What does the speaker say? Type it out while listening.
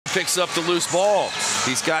picks up the loose ball.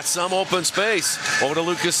 He's got some open space. Over to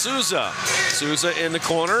Lucas Souza. Souza in the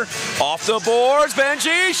corner. Off the boards.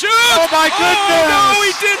 Benji shoots! Oh my goodness! Oh, no,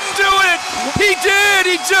 he didn't do it! He did!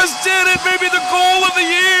 He just did it! Maybe the goal of the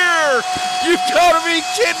year! You've got to be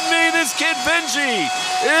kidding me! This kid Benji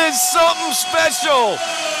is something special!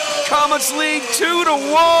 Comets lead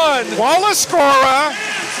 2-1. Wallascora,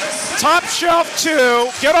 top shelf 2.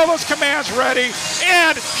 Get all those commands ready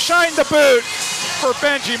and shine the boot for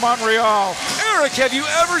Benji Monreal. Eric, have you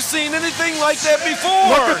ever seen anything like that before?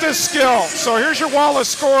 Look at this skill. So here's your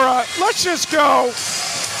Wallascora. Let's just go.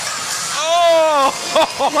 Oh!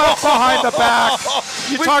 Left behind the back.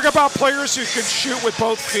 You talk about players who can shoot with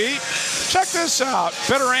both feet. Check this out.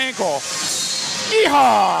 Better angle.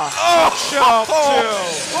 Yeehaw! Oh, Shelf 2.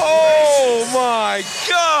 Oh my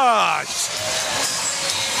gosh!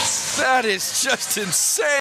 That is just insane.